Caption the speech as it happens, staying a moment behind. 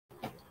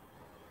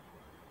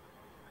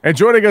And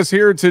joining us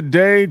here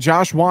today,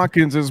 Josh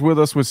Watkins is with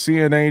us with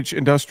CNH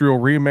Industrial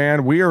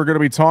Reman. We are going to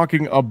be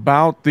talking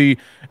about the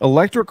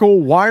electrical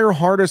wire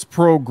harness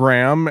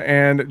program.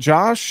 And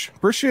Josh,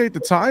 appreciate the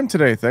time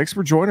today. Thanks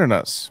for joining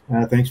us.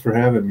 Thanks for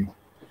having me.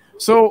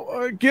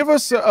 So, give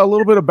us a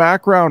little bit of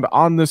background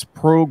on this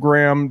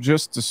program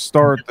just to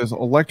start. This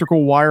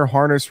electrical wire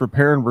harness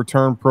repair and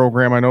return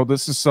program. I know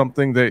this is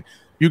something that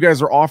you guys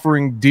are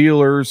offering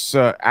dealers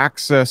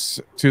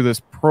access to this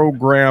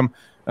program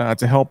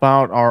to help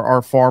out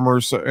our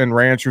farmers and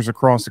ranchers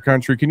across the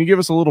country. Can you give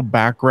us a little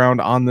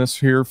background on this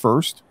here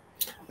first?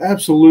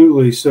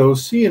 Absolutely. So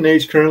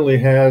CNH currently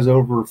has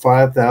over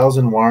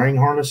 5,000 wiring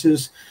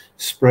harnesses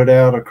spread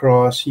out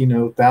across,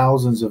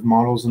 thousands of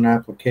models and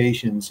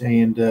applications.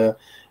 And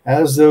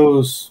as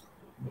those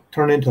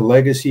turn into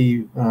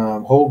legacy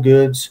whole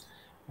goods,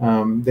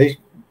 they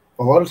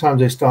a lot of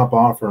times they stop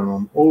offering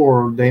them,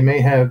 or they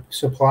may have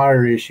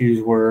supplier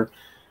issues where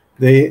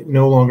they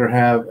no longer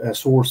have a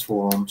source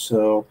for them.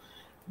 So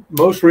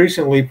most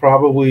recently,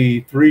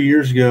 probably 3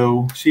 years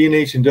ago,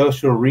 CNH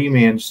Industrial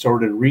Reman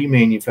started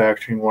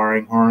remanufacturing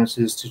wiring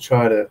harnesses to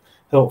try to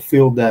help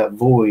fill that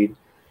void.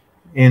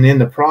 And in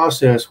the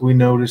process, we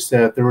noticed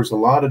that there was a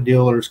lot of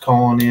dealers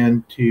calling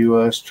in to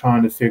us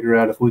trying to figure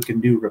out if we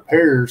can do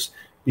repairs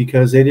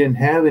because they didn't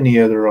have any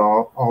other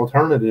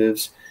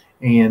alternatives.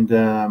 And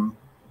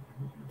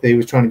they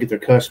was trying to get their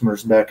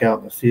customers back out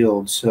in the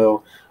field.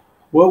 So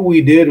what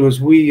we did was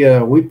we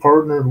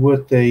partnered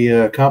with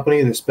a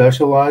company that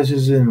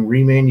specializes in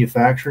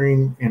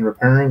remanufacturing and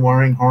repairing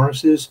wiring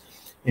harnesses,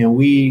 and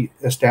we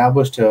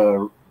established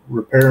a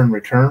repair and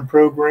return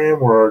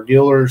program where our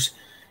dealers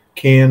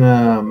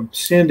can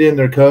send in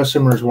their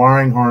customers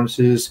wiring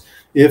harnesses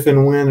if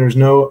and when there's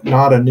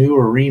not a new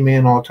or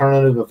reman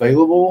alternative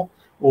available,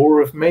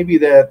 or if maybe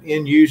that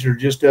end user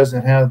just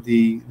doesn't have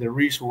the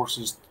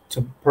resources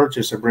to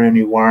purchase a brand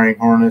new wiring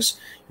harness,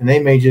 and they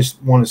may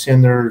just want to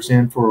send theirs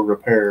in for a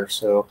repair.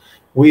 So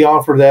we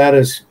offer that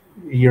as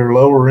your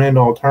lower end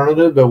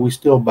alternative, but we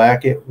still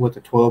back it with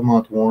a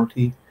 12-month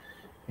warranty.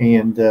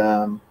 And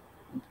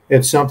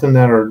it's something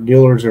that our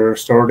dealers are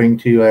starting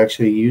to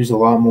actually use a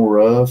lot more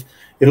of.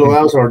 It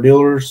allows our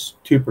dealers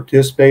to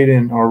participate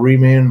in our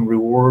Reman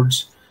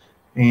rewards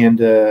and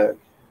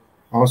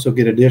also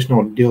get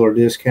additional dealer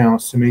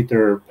discounts to meet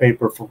their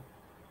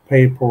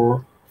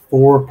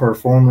for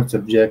performance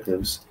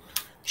objectives.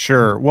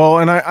 Sure. Well,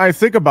 and I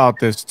think about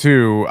this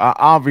too.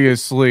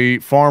 Obviously,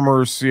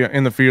 farmers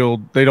in the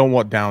field, they don't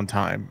want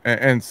downtime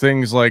and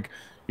things like,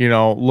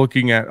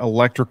 looking at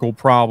electrical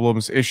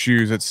problems,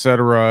 issues,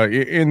 etc.,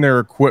 in their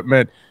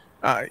equipment.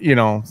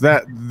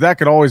 That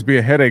could always be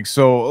a headache.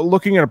 So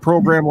looking at a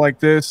program like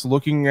this,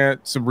 looking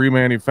at some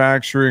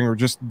remanufacturing or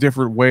just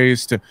different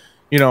ways to,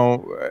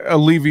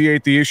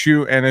 alleviate the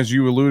issue. And as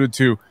you alluded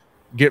to,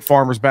 get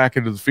farmers back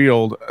into the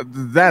field.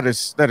 That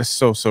is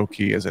so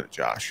key, isn't it,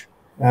 Josh?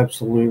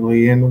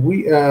 Absolutely. And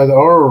we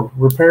our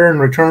repair and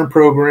return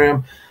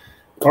program,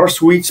 our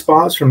sweet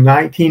spots from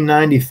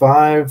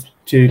 1995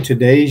 to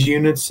today's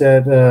units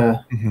that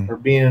are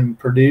being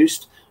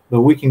produced,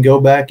 but we can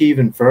go back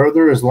even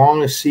further. As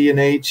long as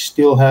CNH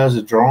still has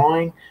a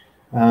drawing,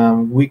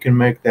 we can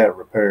make that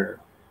repair.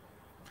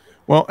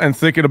 Well, and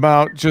thinking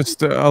about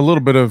just a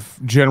little bit of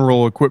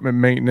general equipment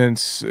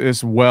maintenance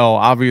as well.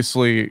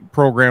 Obviously,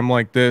 program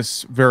like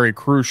this, very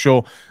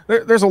crucial.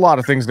 There's a lot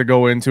of things that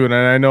go into it. And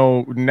I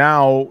know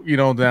now,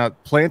 that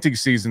planting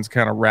season's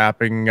kind of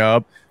wrapping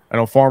up. I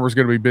know farmers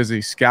going to be busy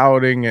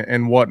scouting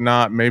and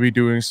whatnot, maybe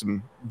doing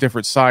some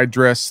different side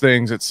dress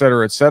things, et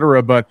cetera, et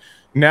cetera. But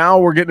now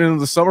we're getting into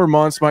the summer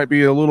months, might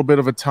be a little bit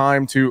of a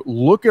time to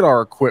look at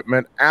our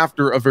equipment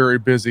after a very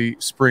busy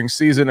spring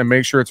season and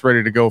make sure it's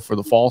ready to go for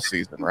the fall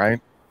season, right?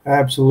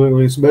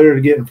 Absolutely. It's better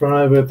to get in front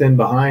of it than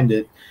behind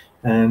it.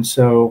 And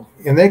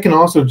they can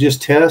also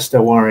just test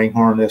a wiring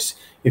harness.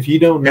 If you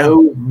don't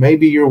know,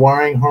 maybe your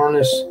wiring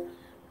harness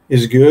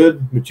is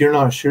good, but you're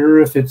not sure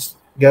if it's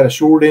got a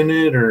short in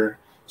it or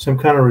some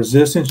kind of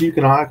resistance, you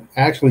can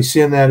actually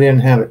send that in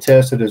and have it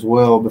tested as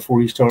well before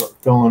you start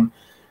throwing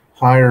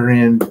higher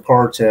end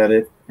parts at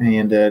it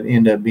and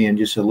end up being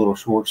just a little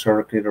short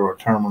circuit or a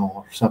terminal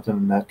or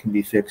something that can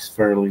be fixed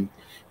fairly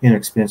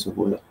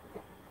inexpensively.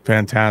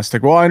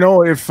 Fantastic. Well, I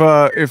know if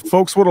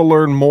folks want to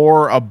learn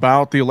more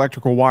about the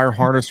electrical wire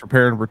harness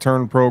repair and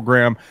return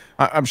program,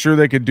 I'm sure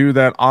they could do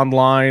that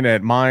online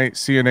at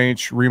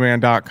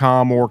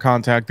mycnhreman.com or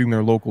contacting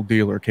their local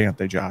dealer, can't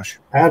they, Josh?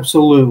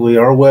 Absolutely.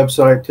 Our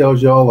website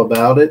tells you all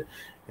about it.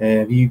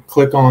 And if you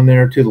click on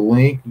there to the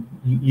link,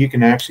 you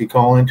can actually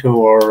call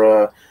into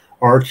our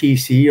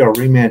RTC, our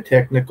Reman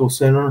Technical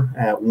Center,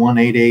 at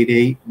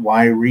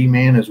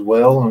 1-888-Y-REMAN as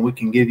well, and we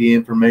can give you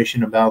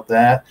information about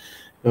that.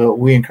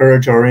 We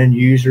encourage our end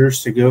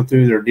users to go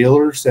through their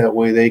dealers. That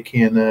way they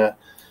can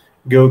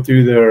go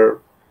through their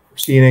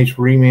CNH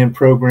Reman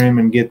program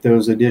and get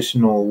those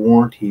additional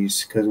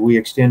warranties, because we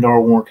extend our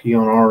warranty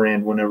on our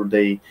end whenever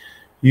they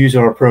use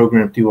our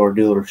program through our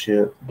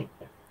dealership.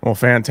 Well,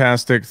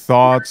 fantastic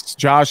thoughts.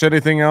 Josh,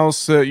 anything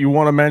else you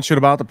want to mention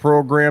about the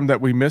program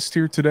that we missed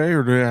here today,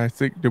 or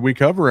did we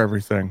cover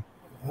everything?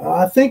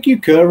 I think you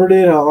covered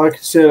it. Like I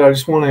said, I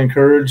just want to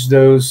encourage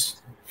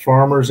those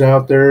farmers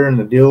out there and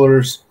the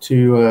dealers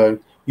to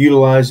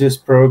utilize this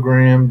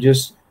program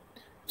just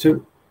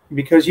to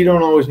because you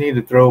don't always need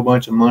to throw a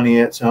bunch of money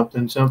at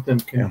something. Something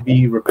can Yeah.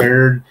 be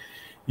repaired.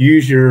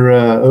 Use your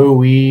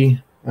OE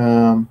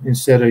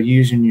instead of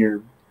using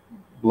your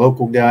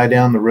local guy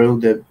down the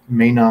road that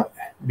may not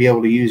be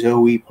able to use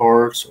OE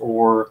parts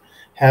or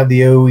have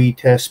the OE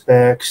test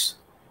specs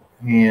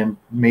and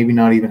maybe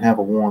not even have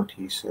a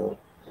warranty. So.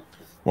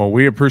 Well,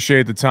 we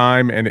appreciate the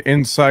time and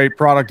insight.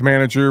 Product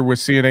manager with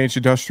CNH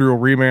Industrial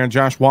Reman,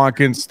 Josh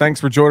Watkins. Thanks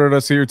for joining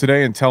us here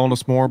today and telling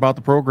us more about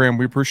the program.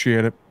 We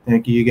appreciate it.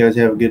 Thank you. You guys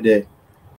have a good day.